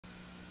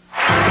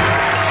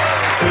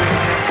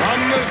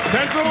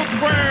Central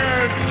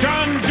Square,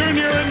 John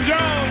Jr. and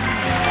Joan.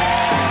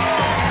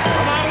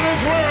 From out of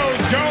this world,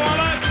 Joe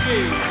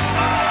Alaskey.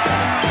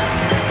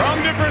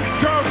 From different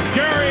strokes,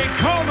 Gary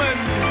Coleman.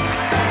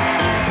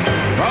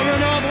 From the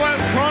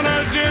Northwest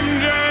corner, Jim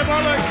J.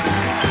 Bullock.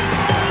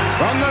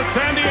 From the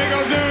San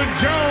Diego Zoo,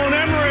 Joan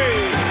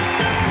Embery.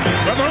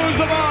 From Who's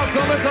the Boss,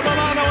 Alyssa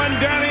Milano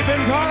and Danny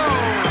Pintauro.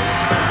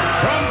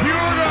 From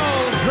Pure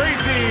Gold,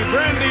 Tracy,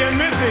 Brandy, and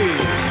Missy.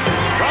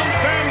 From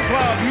Fan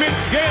Club,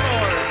 Mitch,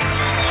 Gaylord.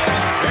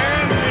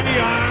 And me,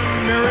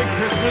 I'm Merry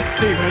Christmas,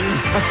 Stephen.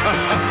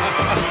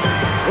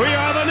 We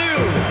are the new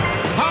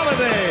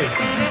Holiday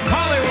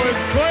Hollywood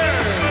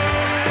Squares.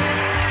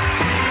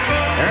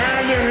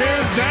 And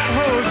here's that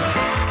host,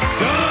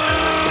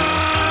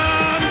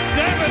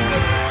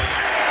 Davidson.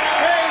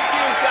 Thank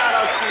you,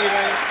 Shadoe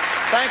Stevens.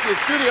 Thank you,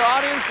 studio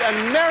audience,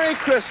 and Merry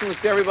Christmas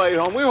to everybody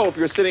at home. We hope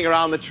you're sitting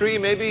around the tree,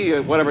 maybe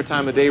whatever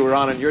time of day we're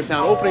on in your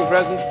town, opening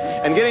presents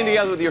and getting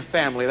together with your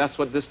family. That's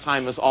what this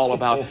time is all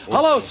about.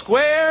 Hello,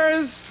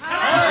 Squares.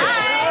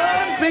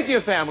 Hi. Speaking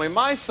of family,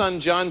 my son,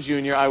 John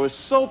Jr., I was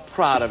so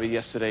proud of you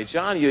yesterday.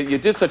 John, you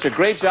did such a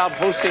great job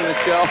hosting the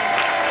show.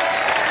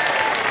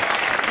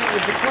 It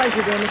was a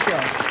pleasure doing the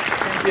show.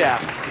 Yeah.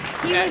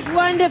 He was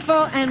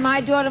wonderful, and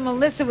my daughter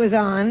Melissa was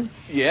on.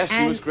 Yes,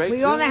 she was great,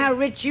 we all know how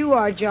rich you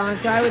are, John,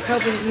 so I was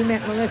hoping that you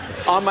met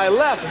Melissa. On my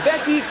left,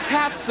 Becky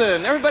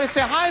Paxson. Everybody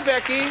say hi,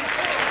 Becky.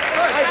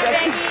 Hi,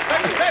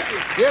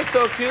 Becky. You're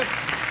so cute.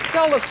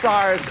 Tell the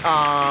stars,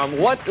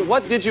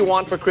 what did you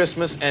want for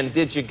Christmas, and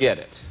did you get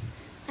it?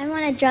 I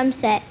want a drum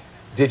set.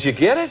 Did you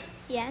get it?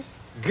 Yes.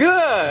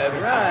 Good.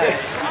 Right.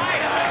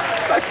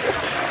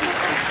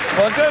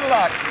 Well, good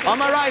luck. On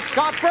my right,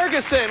 Scott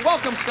Ferguson.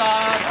 Welcome,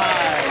 Scott.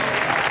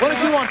 Hi. What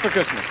did you want for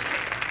Christmas?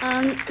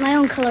 My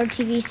own color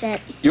TV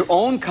set. Your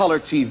own color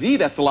TV?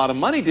 That's a lot of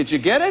money. Did you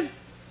get it?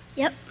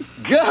 Yep.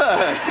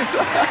 Good.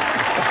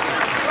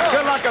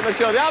 Good luck on the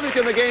show. The object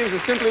in the games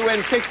is simply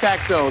win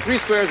tic-tac-toe. 3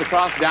 squares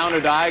across, down, or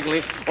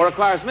diagonally, or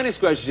acquire as many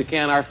squares as you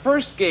can. Our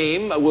first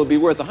game will be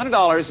worth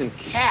 $100 in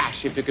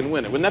cash if you can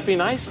win it. Wouldn't that be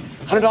nice?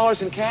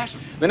 $100 in cash?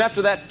 Then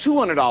after that,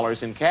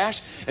 $200 in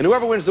cash. And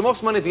whoever wins the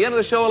most money at the end of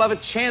the show will have a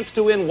chance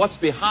to win what's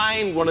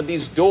behind one of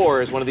these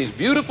doors, one of these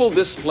beautiful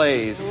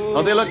displays.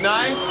 Don't they look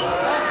nice?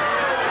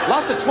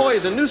 Lots of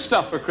toys and new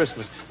stuff for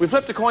Christmas. We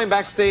flipped a coin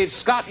backstage.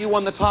 Scott, you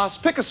won the toss.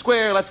 Pick a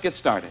square. Let's get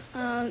started.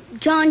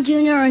 John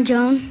Jr. and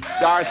Joan.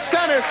 Our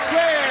center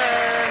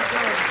square.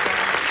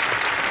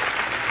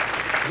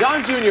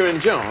 John Jr.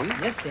 and Joan.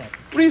 Yes, Dad.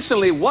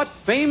 Recently, what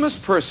famous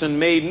person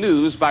made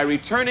news by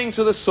returning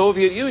to the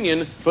Soviet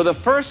Union for the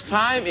first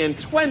time in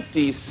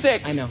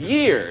 26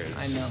 years?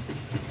 I know.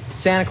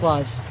 Santa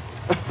Claus.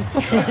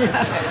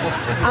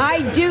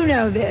 I do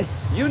know this.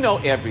 You know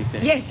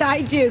everything. Yes,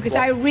 I do, because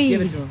I read.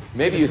 Give it to him.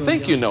 Maybe you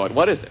think you know it.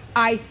 What is it?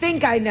 I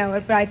think I know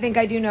it, but I think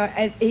I do know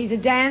it. He's a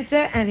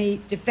dancer, and he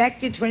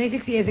defected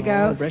 26 years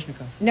ago. Brezhnev.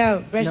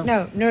 No,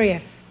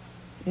 Nureyev.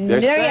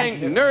 They're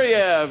saying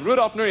Nureyev,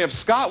 Rudolph Nureyev.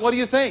 Scott, what do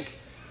you think?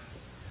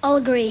 I'll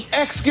agree.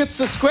 X gets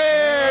the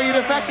square. You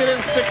defected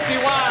in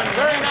 61.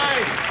 Very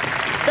nice.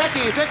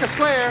 Becky, pick a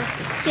square.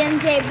 Jim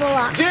J.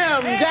 Bullock.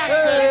 Jim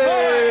Jackson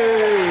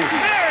Bullock.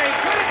 Merry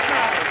Christmas.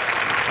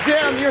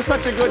 Jim, you're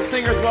such a good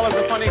singer as well as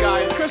a funny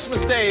guy. It's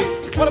Christmas Day.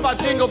 What about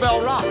Jingle Bell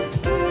Rock?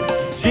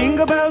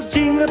 Jingle bell,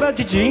 jingle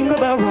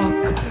bell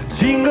rock.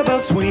 Jingle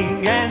bell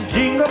swing and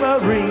jingle bell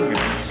ring.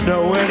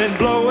 Snowing and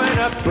blowing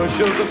up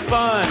bushels of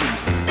fun.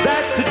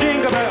 That's a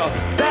jingle bell.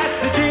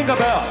 That's a jingle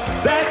bell.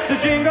 That's a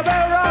jingle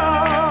bell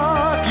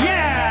rock.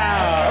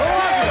 Yeah! I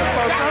love you,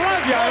 folks. I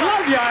love you. I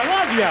love you. I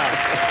love you.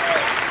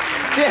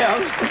 Jim.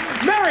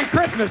 Merry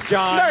Christmas,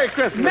 John. Merry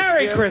Christmas.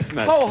 Merry Jim.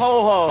 Christmas. Ho,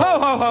 ho, ho. Ho,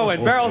 ho, ho,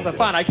 and barrels of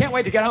fun. I can't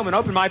wait to get home and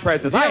open my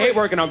presents. I hate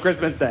working on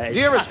Christmas Day. Do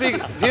you know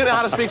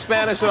how to speak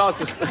Spanish at all? It's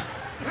just...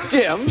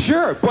 Jim.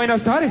 Sure.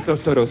 Buenos tardes,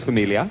 todos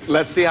familia.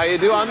 Let's see how you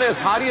do on this.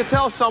 How do you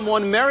tell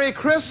someone Merry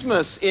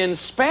Christmas in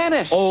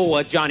Spanish?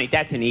 Oh, Johnny,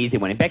 that's an easy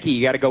one. And Becky,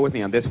 you got to go with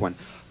me on this one.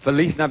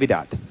 Feliz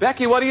Navidad.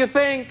 Becky, what do you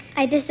think?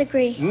 I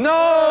disagree.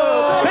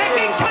 No!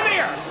 Becky, come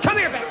here! Come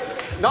here, Becky!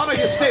 No,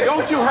 you stay.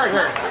 Don't you hurt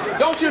her.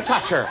 Don't you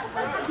touch her.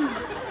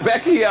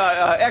 Becky,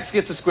 X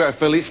gets a square.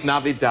 Feliz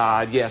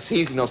Navidad. Yes,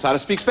 he knows how to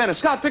speak Spanish.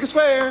 Scott, pick a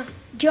square.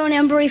 Joan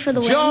Embery for the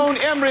win. Joan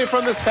Embery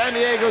from the San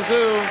Diego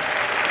Zoo.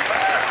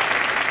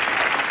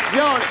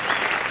 Joan,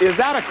 is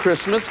that a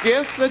Christmas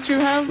gift that you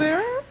have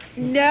there?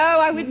 No,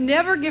 I would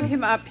never give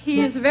him up. He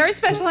is a very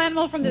special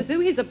animal from the zoo.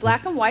 He's a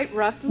black and white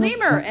ruffed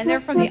lemur, and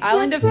they're from the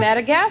island of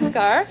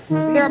Madagascar.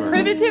 They're a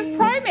primitive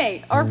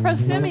primate, or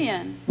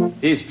prosimian.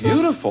 He's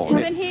beautiful.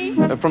 Isn't he?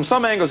 From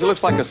some angles, he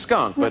looks like a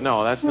skunk, but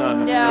no, that's not.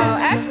 No,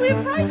 actually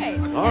a primate.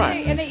 All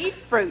right. And they eat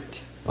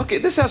fruit. Okay,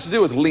 this has to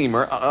do with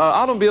lemur.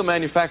 Automobile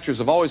manufacturers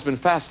have always been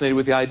fascinated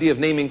with the idea of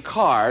naming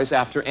cars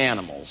after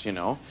animals, you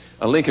know.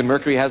 Lincoln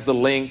Mercury has the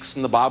Lynx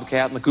and the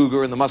Bobcat and the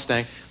Cougar and the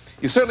Mustang.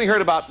 You've certainly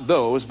heard about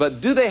those,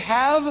 but do they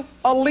have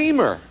a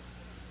lemur?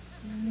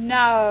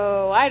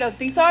 No, I don't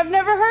think so. I've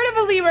never heard of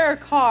a lemur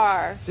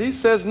car. She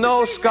says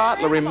no, Scott.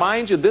 To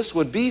remind you, this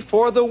would be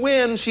for the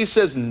win. She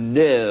says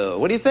no.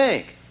 What do you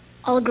think?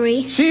 I'll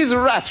agree.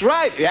 That's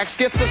right. The X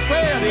gets the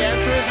square. The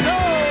answer is no.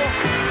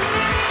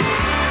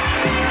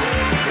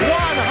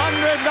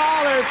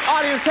 $100.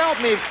 Audience, help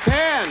me.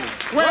 10,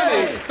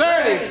 20,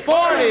 30,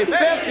 40,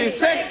 50,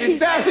 60,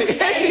 70,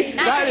 80,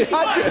 90,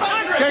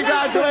 100.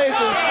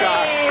 Congratulations,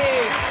 Scott.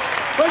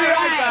 We'll be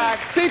right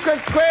back. Secret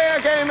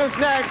Square game is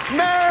next.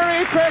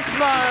 Merry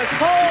Christmas.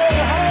 Ho, ho,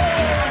 ho.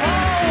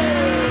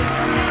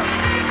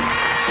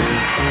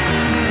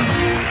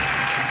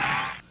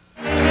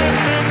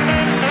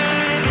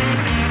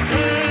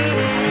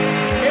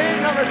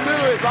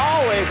 Is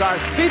always our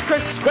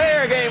Secret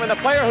Square game, and the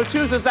player who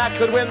chooses that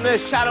could win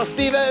this. Shadoe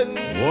Stephen.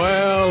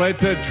 Well,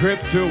 it's a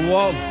trip to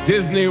Walt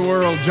Disney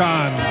World,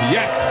 John.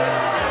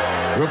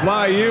 Yes.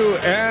 Reply you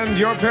and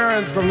your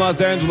parents from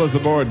Los Angeles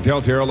aboard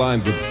Delta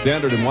Airlines with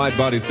standard and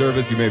wide-body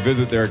service. You may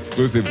visit their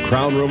exclusive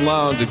Crown Room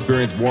Lounge,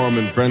 experience warm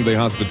and friendly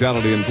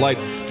hospitality in flight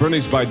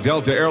furnished by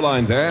Delta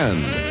Airlines, and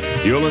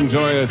you'll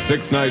enjoy a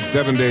 6-night,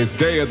 7-day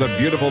stay at the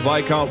beautiful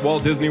Viscount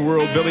Walt Disney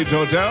World Village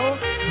Hotel,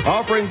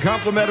 offering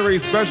complimentary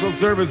special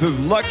services,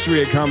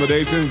 luxury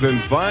accommodations, and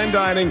fine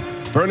dining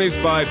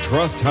furnished by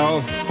Trust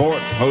House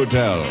Fort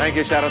Hotel. Thank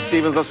you, Shadoe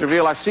Stevens. Let's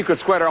reveal our secret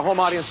square to our home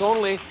audience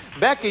only.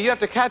 Becky, you have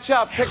to catch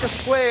up. Pick a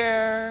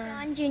square.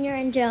 John, Junior,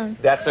 and Joan.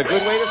 That's a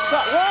good way to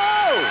start.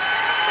 Whoa!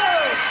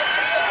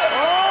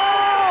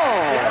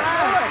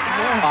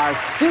 Oh! Our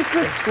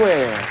secret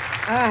square.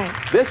 All right.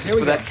 This is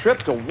for that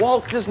trip to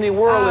Walt Disney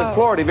World in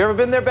Florida. Have you ever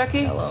been there,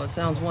 Becky? Hello, it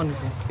sounds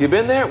wonderful. You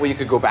been there? Well, you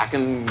could go back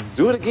and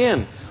do it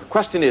again.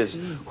 Question is,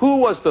 who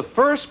was the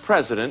first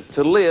president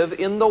to live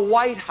in the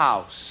White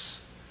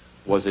House?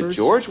 Was it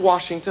George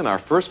Washington, our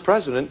first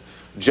president,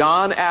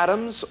 John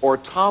Adams, or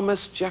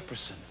Thomas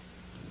Jefferson?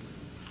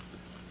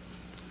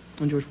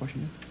 George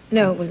Washington.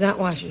 No, it was not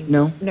Washington.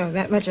 No? No,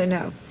 that much I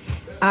know.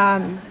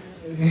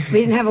 We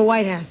didn't have a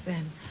White House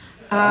then.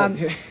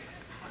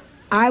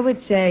 I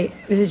would say,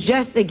 this is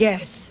just a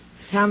guess,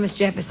 Thomas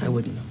Jefferson. I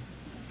wouldn't know.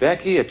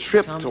 Becky, a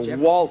trip Thomas to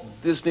Jefferson. Walt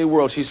Disney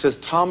World. She says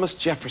Thomas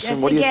Jefferson.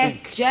 Just What a do you guess,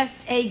 think? just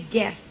a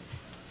guess.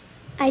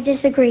 I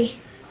disagree.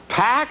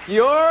 Pack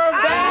your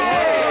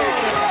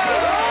bags!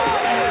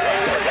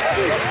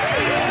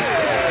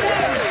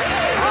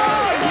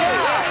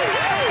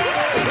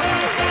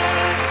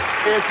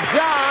 It's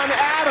John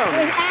Adams.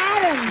 With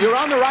Adam. You're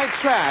on the right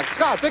track.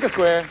 Scott, pick a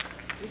square.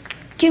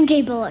 Jim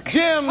J. Bullock.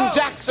 Jim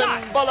Jackson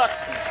Bullock.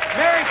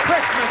 Merry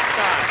Christmas,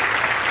 Scott.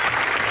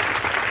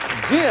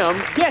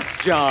 Jim, Yes,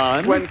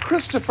 John. when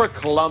Christopher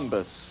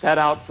Columbus set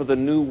out for the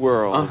New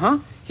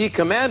World, he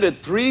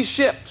commanded 3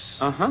 ships,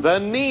 the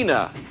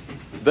Nina,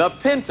 the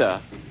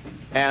Pinta,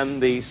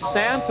 and the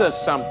Santa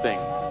something.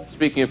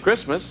 Speaking of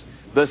Christmas,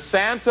 the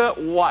Santa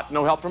what?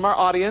 No help from our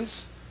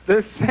audience?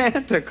 The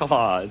Santa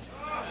Claus.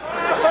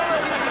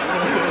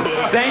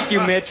 Thank you,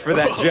 Mitch, for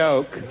that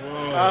joke. The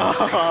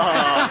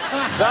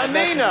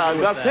Nina,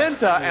 the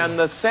Pinta, and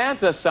the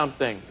Santa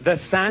something. The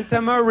Santa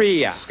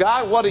Maria.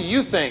 Scott, what do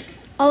you think?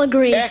 I'll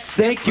agree. X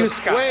Thank gets you, the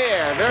Scott.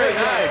 square. Very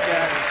nice.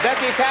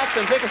 Becky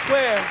Paxson, pick a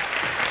square.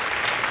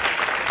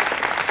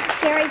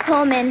 Gary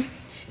Coleman.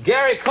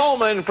 Gary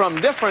Coleman from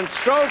Different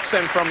Strokes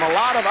and from a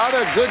lot of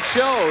other good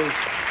shows.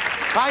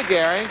 Hi,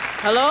 Gary.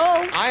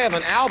 Hello? I have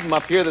an album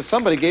up here that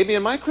somebody gave me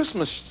in my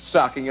Christmas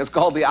stocking. It's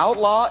called The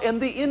Outlaw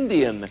and the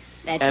Indian.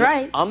 That's And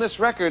right. on this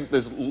record,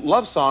 there's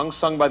love songs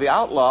sung by the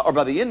outlaw, or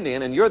by the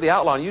Indian, and you're the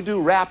outlaw, and you do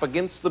rap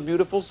against the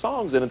beautiful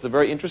songs, and it's a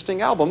very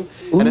interesting album,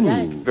 and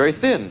it's very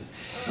thin.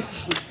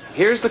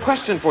 Here's the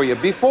question for you.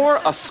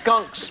 Before a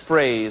skunk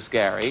sprays,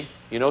 Gary,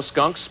 you know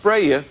skunks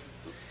spray you,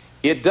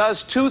 it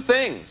does 2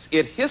 things.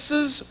 It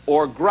hisses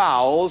or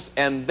growls,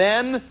 and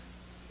then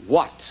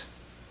what?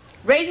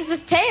 Raises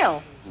his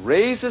tail.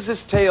 Raises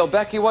his tail.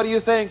 Becky, what do you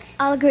think?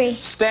 I'll agree.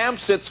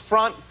 Stamps its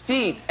front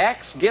feet.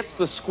 X gets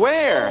the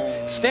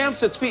square.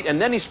 Stamps its feet, and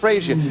then he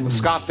sprays you.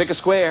 Scott, pick a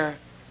square.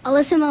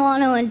 Alyssa,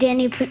 Milano, and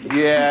Danny.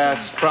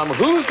 Yes, from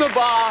Who's the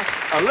Boss,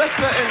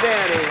 Alyssa and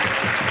Danny.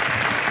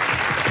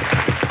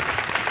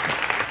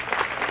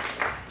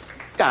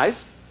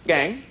 Guys,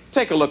 gang,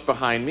 take a look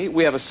behind me.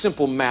 We have a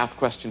simple math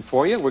question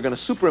for you. We're going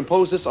to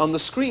superimpose this on the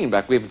screen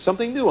back. We have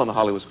something new on the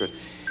Hollywood Squares.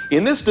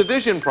 In this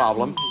division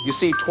problem, you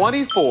see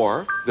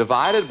 24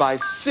 divided by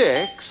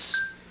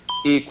 6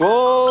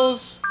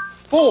 equals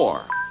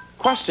 4.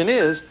 Question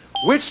is,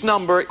 which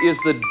number is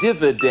the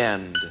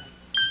dividend?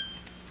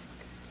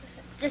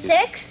 The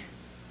 6?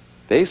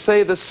 They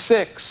say the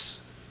 6.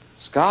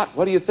 Scott,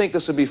 what do you think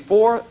this would be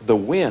for? The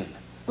win.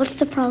 What's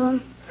the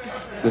problem?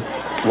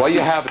 Well,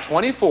 you have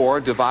 24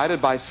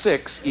 divided by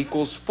 6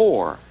 equals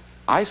 4.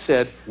 I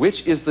said,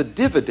 which is the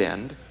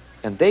dividend?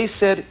 And they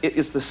said it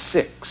is the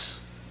 6.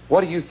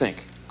 What do you think?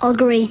 I'll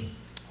agree.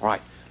 All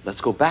right, let's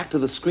go back to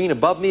the screen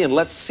above me and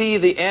let's see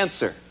the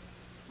answer.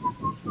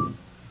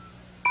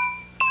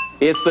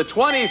 It's the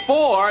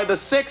 24. The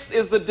 6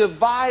 is the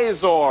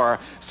divisor.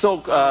 So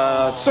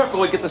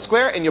circle, you get the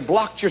square, and you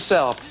blocked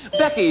yourself.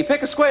 Becky,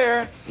 pick a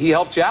square. He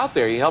helped you out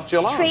there. He helped you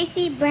along.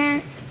 Tracy, The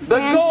Brandy,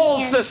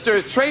 Gold and-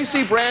 Sisters,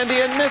 Tracy,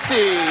 Brandy, and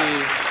Missy.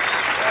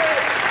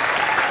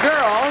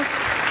 Girls,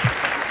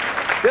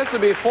 this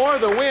would be for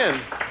the win.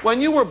 When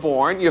you were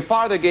born, your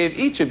father gave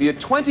each of you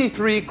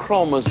 23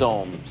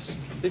 chromosomes.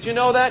 Did you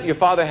know that? Your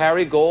father,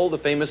 Harry Gold, the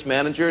famous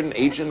manager and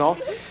agent and all.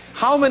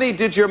 How many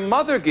did your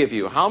mother give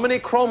you? How many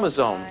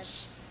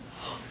chromosomes?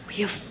 We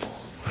have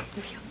 40,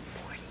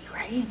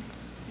 right?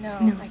 No.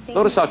 I think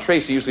Notice how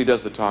Tracy usually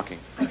does the talking.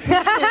 I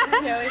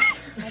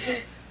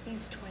think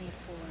it's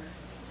 24.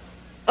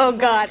 Oh,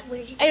 God.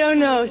 I don't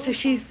know. So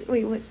she's...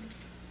 Wait, what?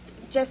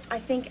 I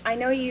think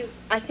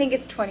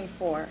it's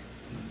 24.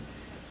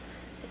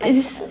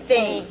 Is I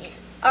think.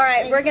 All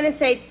right, we're going to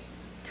say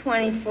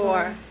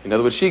 24. In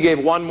other words, she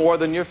gave one more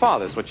than your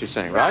father, is what you're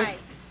saying, right?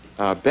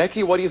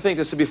 Becky, what do you think?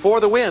 This is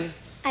before the win.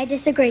 I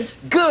disagree.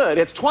 Good.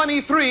 It's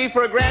 23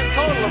 for a grand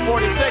total of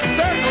 46.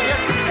 Circle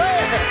gets the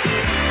square.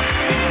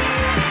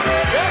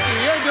 Becky,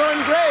 you're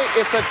doing great.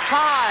 It's a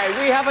tie.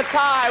 We have a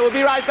tie. We'll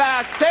be right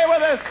back. Stay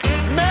with us.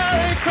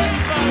 Merry Christmas.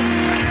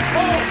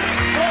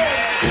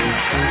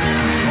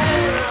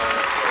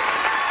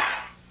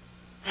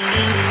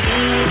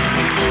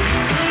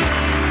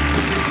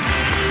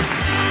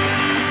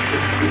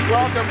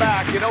 Welcome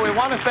back. You know, we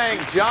want to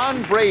thank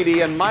John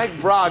Brady and Mike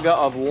Braga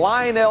of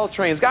Lionel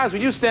Trains. Guys,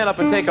 would you stand up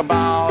and take a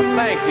bow?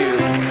 Thank you.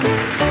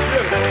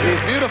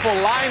 These beautiful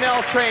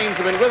Lionel Trains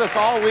have been with us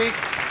all week,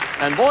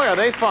 and boy, are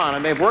they fun,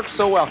 and they've worked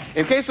so well.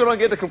 In case we don't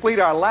get to complete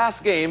our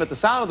last game, at the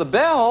sound of the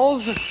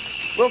bells,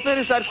 we'll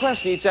finish that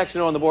question. Each X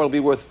on the board will be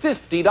worth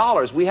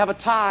 $50. We have a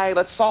tie.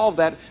 Let's solve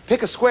that.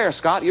 Pick a square,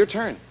 Scott. Your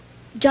turn.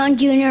 John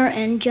Jr.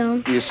 and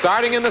Joan. You're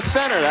starting in the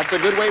center. That's a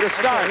good way to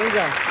start. Here we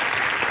go.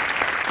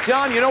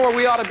 John, you know where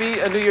we ought to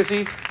be on New Year's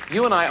Eve?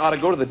 You and I ought to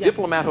go to the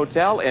Diplomat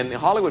Hotel in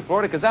Hollywood,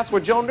 Florida, because that's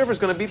where Joan Rivers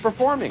going to be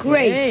performing.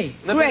 Great. Hey,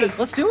 Great.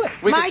 let's do it.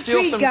 We My can steal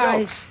treat, some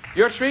guys. jokes.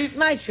 Your treat?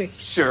 My trick.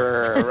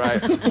 Sure,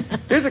 right.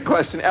 Here's a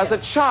question. As a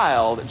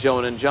child,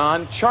 Joan and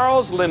John,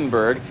 Charles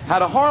Lindbergh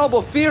had a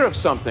horrible fear of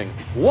something.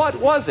 What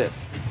was it?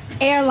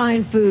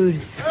 Airline food.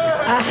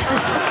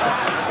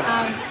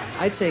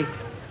 I'd say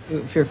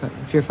fear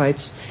of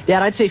heights.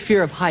 Dad, I'd say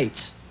fear of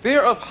heights.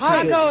 Fear of I'll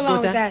heights. go along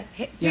with with that?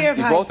 that. Fear of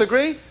You heights. both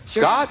agree?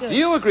 Scott, Good. do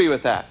you agree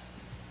with that?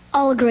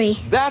 I'll agree.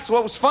 That's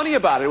what was funny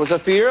about it. It was a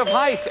fear of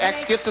heights.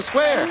 X gets a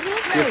square.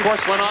 He, of course,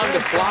 went on to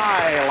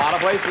fly a lot of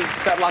places,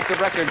 set lots of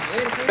records.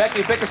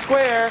 Becky, pick a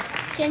square.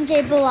 Jim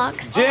J.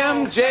 Bullock.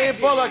 Jim J.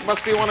 Bullock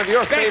must be one of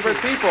your favorite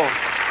people.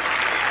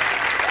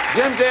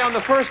 Jim J., on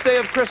the first day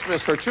of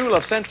Christmas, her true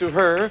love sent to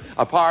her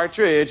a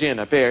partridge in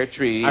a pear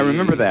tree. I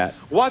remember that.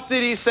 What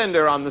did he send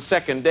her on the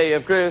second day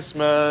of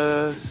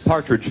Christmas?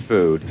 Partridge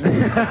food.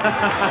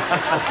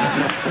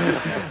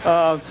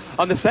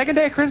 On the second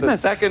day of Christmas?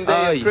 The second day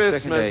of second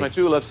Christmas, day. my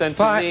true love sent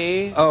to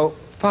me.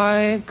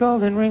 5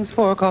 golden rings,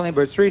 4 calling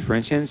birds, 3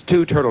 French hens,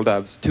 2 turtle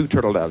doves, 2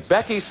 turtle doves.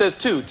 Becky says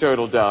 2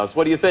 turtle doves.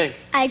 What do you think?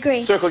 I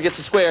agree. Circle gets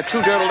a square,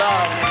 2 turtle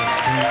doves.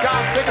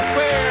 Scott, pick a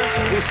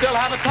square. We still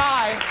have a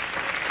tie.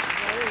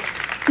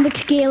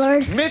 Mitch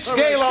Gaylord. Mitch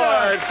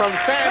Gaylord from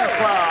Fan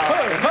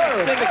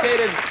Club,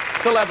 syndicated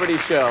celebrity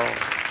show.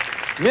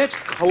 Mitch,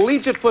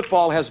 collegiate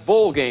football has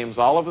bowl games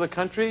all over the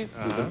country.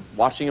 We've been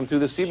watching them through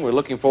the season. We're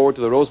looking forward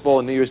to the Rose Bowl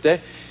on New Year's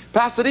Day.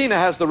 Pasadena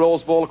has the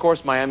Rose Bowl. Of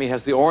course, Miami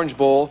has the Orange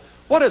Bowl.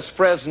 What does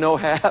Fresno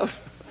have?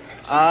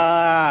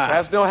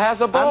 Fresno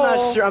has a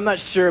bowl. I'm not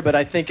sure, but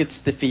I think it's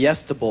the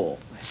Fiesta Bowl.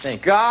 I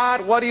think.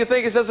 Scott, what do you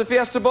think it says the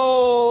Fiesta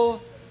Bowl?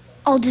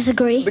 I'll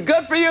disagree.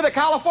 Good for you, the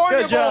California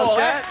Good job, Bowl.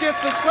 Scott. X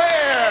gets a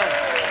square.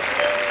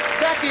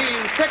 Becky,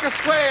 pick a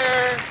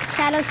square.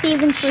 Shadoe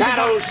Stevens. for the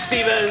Shadoe Bucks.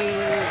 Stevens,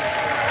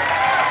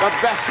 the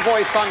best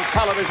voice on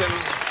television.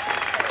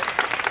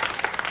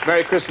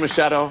 Merry Christmas,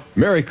 Shadoe.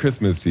 Merry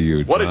Christmas to you,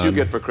 John. What did you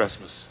get for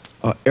Christmas?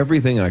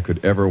 Everything I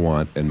could ever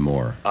want and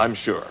more. I'm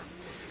sure.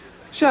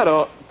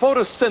 Shadoe,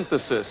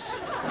 photosynthesis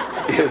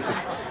is...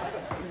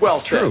 Well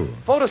It's said. true.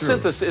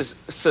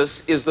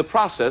 Photosynthesis is the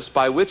process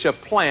by which a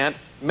plant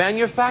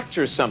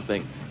manufactures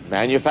something.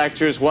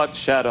 Manufactures what,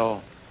 Shadoe?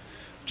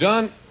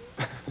 John,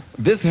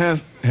 this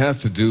has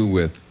to do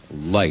with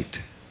light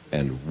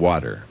and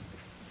water.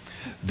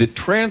 The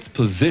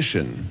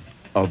transposition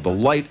of the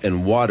light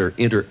and water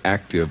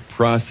interactive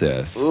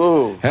process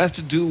has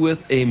to do with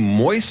a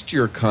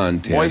moisture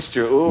content,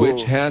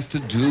 which has to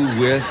do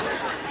with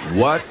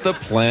what the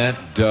plant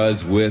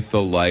does with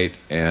the light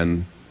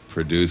and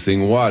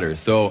producing water.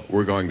 So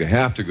we're going to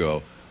have to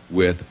go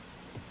with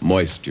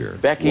moisture.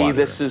 Becky, water.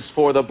 this is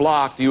for the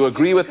block. Do you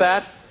agree with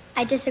that?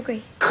 I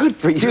disagree. Good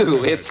for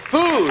you. It's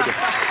food.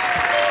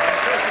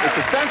 It's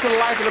essential to the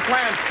life of the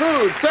plant.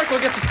 Food. Circle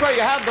gets a square.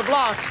 You have the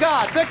block.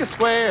 Scott, pick a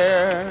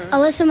square.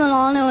 Alyssa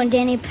Milano and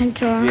Danny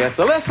Pintauro. Yes,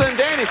 Alyssa and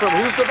Danny from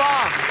Who's the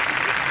Boss?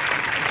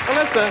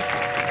 Alyssa,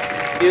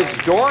 is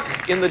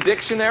dork in the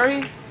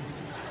dictionary?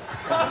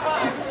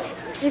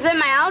 He's in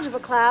my algebra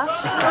class.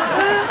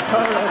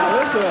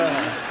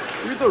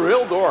 He's a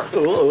real dork.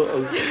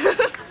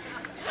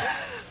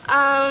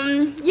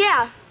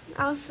 Yeah,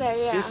 I'll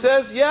say yeah. She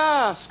says,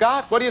 yeah.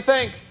 Scott, what do you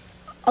think?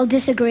 I'll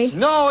disagree.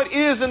 No, it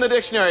is in the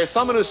dictionary.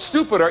 Someone who's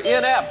stupid or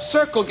inept.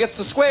 Circle gets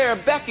the square.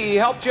 Becky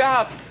helped you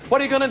out.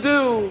 What are you going to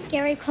do?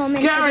 Gary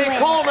Coleman. Gary for the win.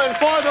 Coleman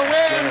for the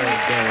win.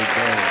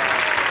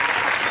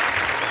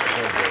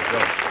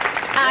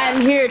 I I'm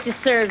here to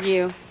serve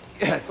you.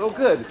 Yes, oh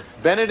good.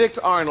 Benedict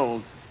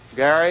Arnold,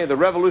 Gary, the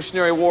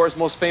Revolutionary War's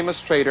most famous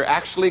traitor,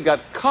 actually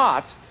got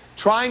caught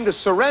trying to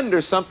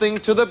surrender something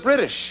to the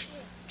British.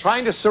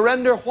 Trying to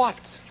surrender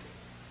what?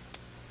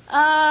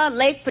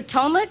 Lake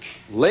Potomac?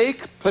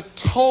 Lake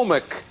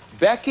Potomac.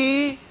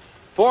 Becky,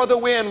 for the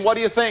win, what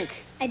do you think?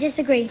 I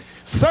disagree.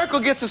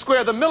 Circle gets a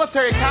square. The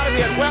Military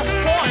Academy at West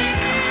Point.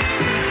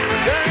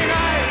 Very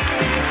nice.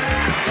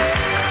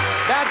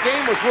 That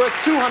game was worth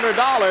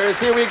 $200.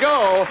 Here we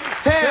go.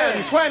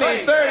 10,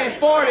 20, 30,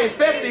 40,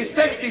 50,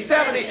 60,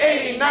 70,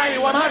 80, 90,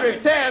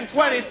 100. 10,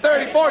 20,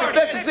 30, 40,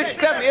 50, 60,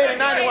 70, 80,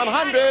 90,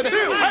 100.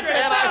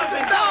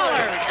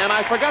 And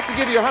I forgot to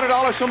give you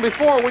 $100 from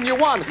before when you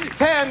won.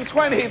 10,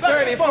 20,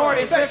 30,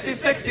 40, 50,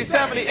 60,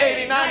 70,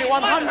 80, 90,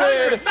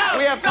 100.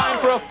 We have time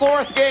for a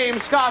fourth game.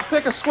 Scott,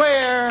 pick a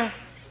square.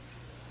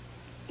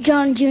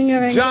 John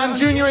Jr. and John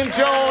Joan. Jr. and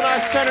Joan are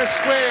center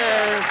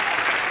squares.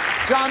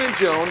 John and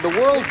Joan, the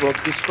World Book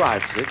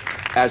describes it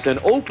as an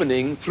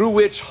opening through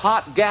which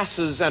hot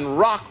gases and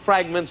rock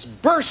fragments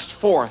burst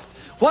forth.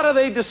 What are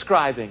they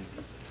describing?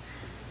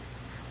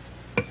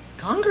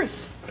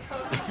 Congress.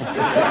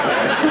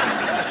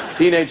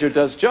 Teenager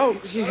does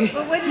jokes.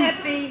 But wouldn't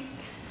that be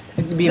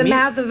It'd be the a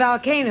mouth of a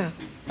volcano?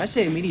 I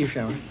say a meteor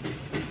shower.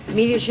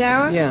 Meteor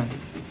shower? Yeah.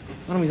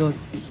 Why don't we go?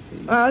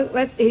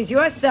 Well, he's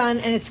your son,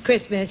 and it's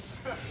Christmas.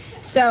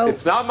 So.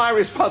 It's not my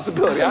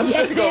responsibility. I'm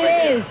Yes, just over here.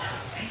 it is.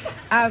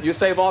 You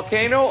say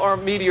volcano or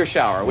meteor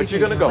shower? Which are you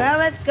going to go? Well,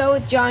 let's go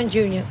with John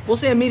Jr. We'll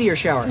say a meteor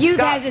shower. Youth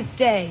Scott. has its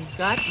day.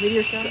 Scott,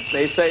 meteor shower?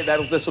 They say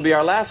this will be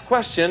our last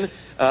question.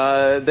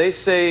 They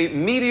say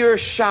meteor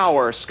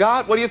shower.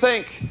 Scott, what do you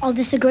think? I'll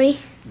disagree.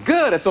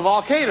 Good, it's a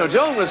volcano.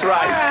 Joan was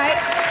right. All right.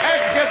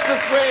 X gets the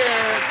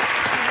square.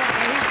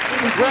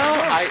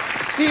 Well, I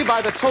see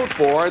by the tote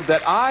board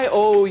that I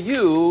owe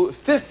you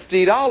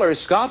 $50,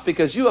 Scott,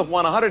 because you have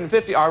won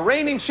 $150. Our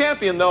reigning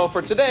champion, though,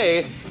 for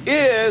today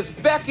is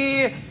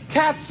Becky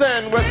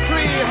Paxson with $300.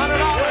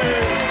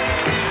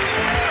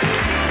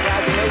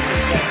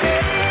 Congratulations,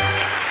 Becky.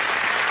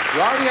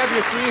 You already have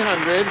your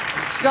 300.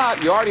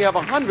 Scott, you already have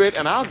 100,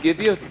 and I'll give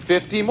you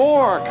 50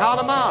 more. Count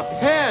them out.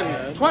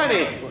 10,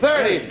 20,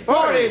 30,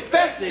 40, $50. A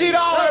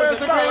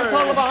grand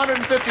total of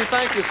 150.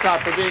 Thank you,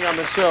 Scott, for being on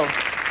the show.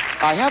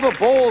 I have a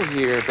bowl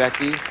here,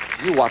 Becky.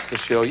 You watch the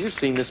show. You've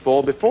seen this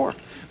bowl before.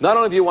 Not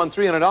only have you won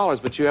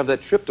 $300, but you have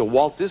that trip to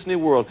Walt Disney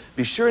World.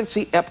 Be sure and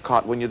see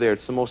Epcot when you're there.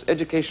 It's the most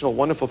educational,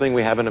 wonderful thing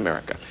we have in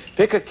America.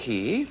 Pick a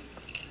key.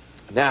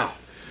 Now,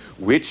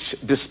 which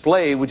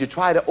display would you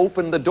try to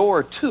open the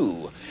door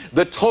to?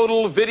 The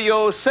Total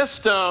Video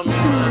System.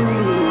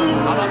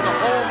 How about the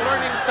Home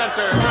Learning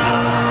Center?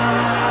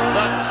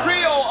 The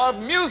Trio of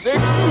Music.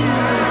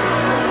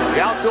 The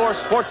Outdoor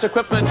Sports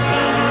Equipment.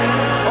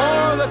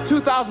 Or the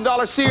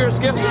 $2,000 Sears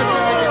gift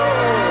certificate.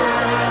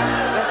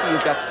 Becky,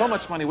 you've got so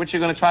much money. What are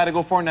you going to try to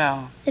go for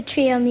now? The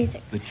trio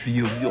music. The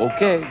Trio of Music.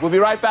 Okay, we'll be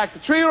right back. The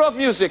Trio of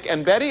Music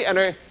and Becky and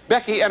her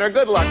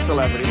good luck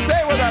celebrity.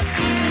 Stay with us.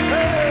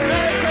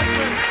 Merry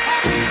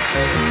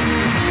Christmas.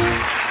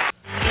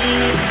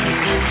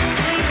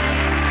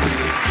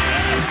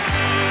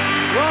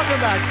 Welcome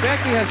back.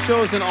 Becky has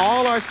chosen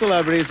all our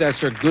celebrities as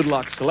her good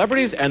luck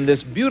celebrities and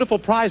this beautiful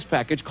prize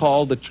package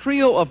called the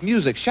Trio of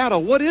Music.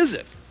 Shadoe, what is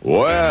it?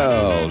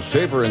 Well,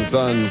 Schaefer &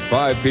 Sons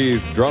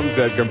 5-piece drum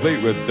set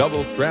complete with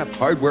double strap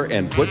hardware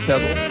and foot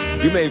pedal.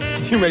 You may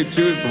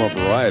choose from a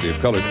variety of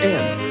colors.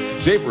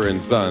 And Schaefer &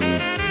 Sons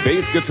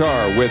bass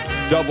guitar with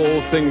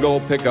double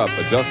single pickup,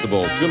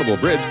 adjustable, tunable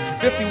bridge,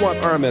 50-watt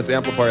RMS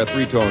amplifier,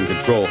 3-tone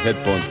control,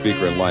 headphone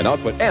speaker, and line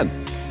output. And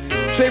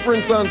Schaefer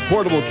 & Sons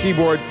portable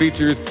keyboard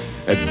features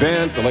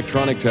advanced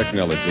electronic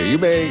technology. You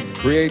may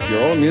create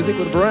your own music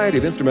with a variety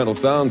of instrumental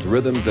sounds,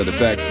 rhythms, and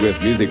effects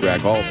with music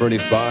rack, all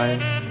furnished by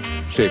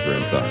Schaefer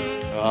 & Sons.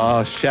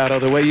 Oh, Shadoe,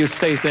 the way you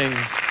say things.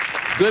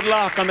 Good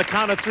luck. On the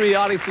count of three,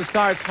 audience and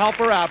stars, help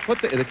her out.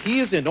 Put the key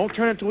is in. Don't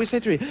turn it until we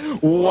say three. 1,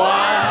 2, 3.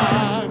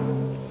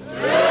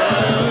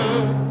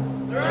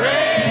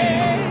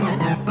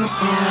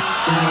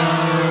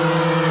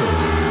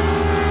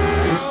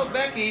 Well,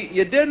 Becky,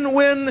 you didn't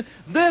win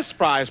this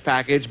prize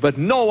package, but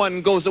no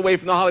one goes away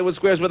from the Hollywood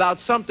Squares without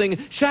something.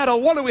 Shadoe,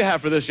 what do we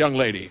have for this young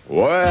lady?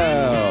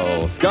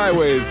 Well,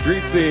 Skyway's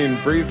street scene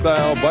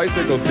freestyle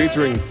bicycles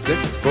featuring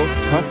 6-foot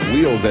tuck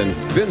wheels and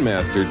Spin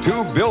Master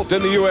 2 built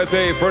in the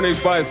USA,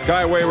 furnished by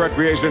Skyway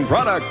Recreation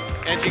Products.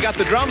 And she got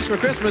the drums for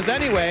Christmas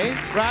anyway,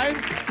 right?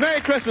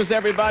 Merry Christmas,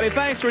 everybody.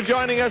 Thanks for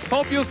joining us.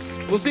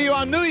 We'll see you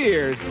on New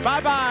Year's.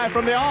 Bye-bye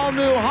from the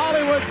all-new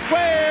Hollywood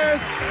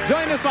Squares.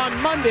 Join us on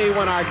Monday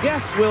when our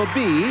guests will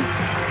be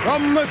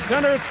from the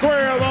center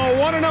square, the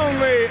one and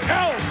only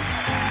Elf.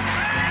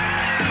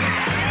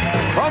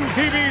 From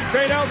TV's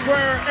St.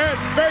 Elsewhere, Ed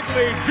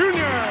Begley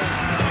Jr.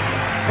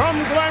 From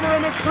Glamour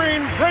on the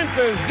Screen,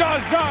 Princess Zsa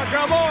Zsa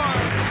Gabor.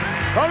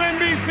 From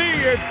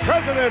NBC, it's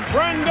President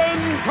Brandon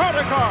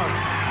Tartikoff.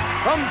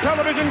 From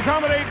television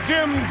comedy,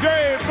 Jim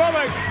J.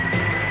 Bullock.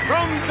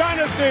 From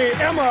Dynasty,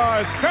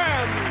 Emma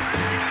Sands.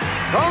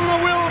 From the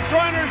Will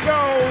Shriner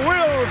Show,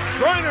 Will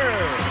Shriner.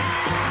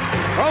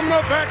 From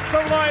the Facts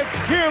of Life,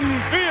 Jim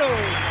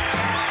Field.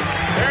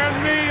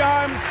 And me,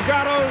 I'm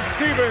Shadoe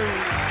Stevens.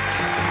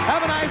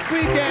 Have a nice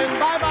weekend.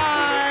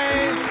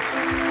 Bye-bye.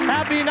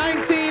 Happy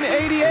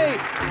 1988.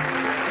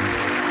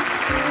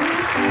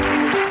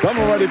 Some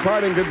of our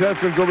departing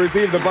contestants will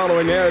receive the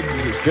following Edge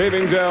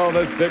Shaving Gel,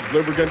 the 6th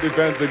lubricant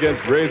defense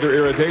against razor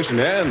irritation,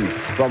 and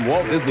from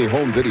Walt Disney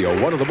Home Video,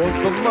 one of the most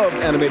beloved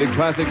animated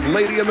classics,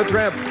 Lady and the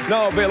Tramp,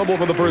 now available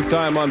for the first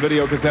time on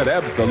video cassette,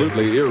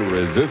 absolutely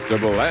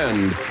irresistible.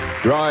 And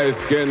dry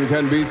skin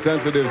can be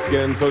sensitive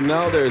skin, so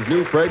now there's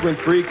new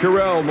fragrance-free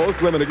Curel. Most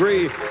women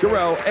agree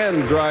Curel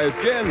ends dry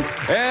skin.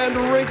 And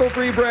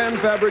wrinkle-free brand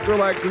fabric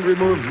relaxant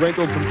removes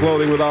wrinkles from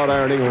clothing without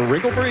ironing.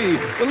 Wrinkle-free,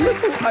 the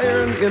little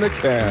iron in a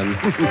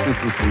can.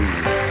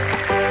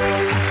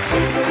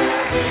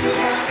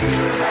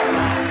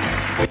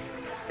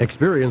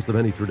 Experience the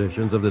many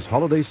traditions of this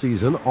holiday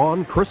season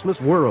on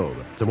Christmas World,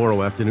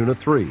 tomorrow afternoon at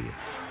 3.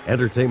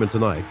 Entertainment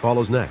Tonight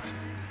follows next.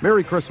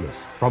 Merry Christmas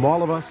from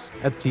all of us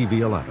at TV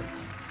 11.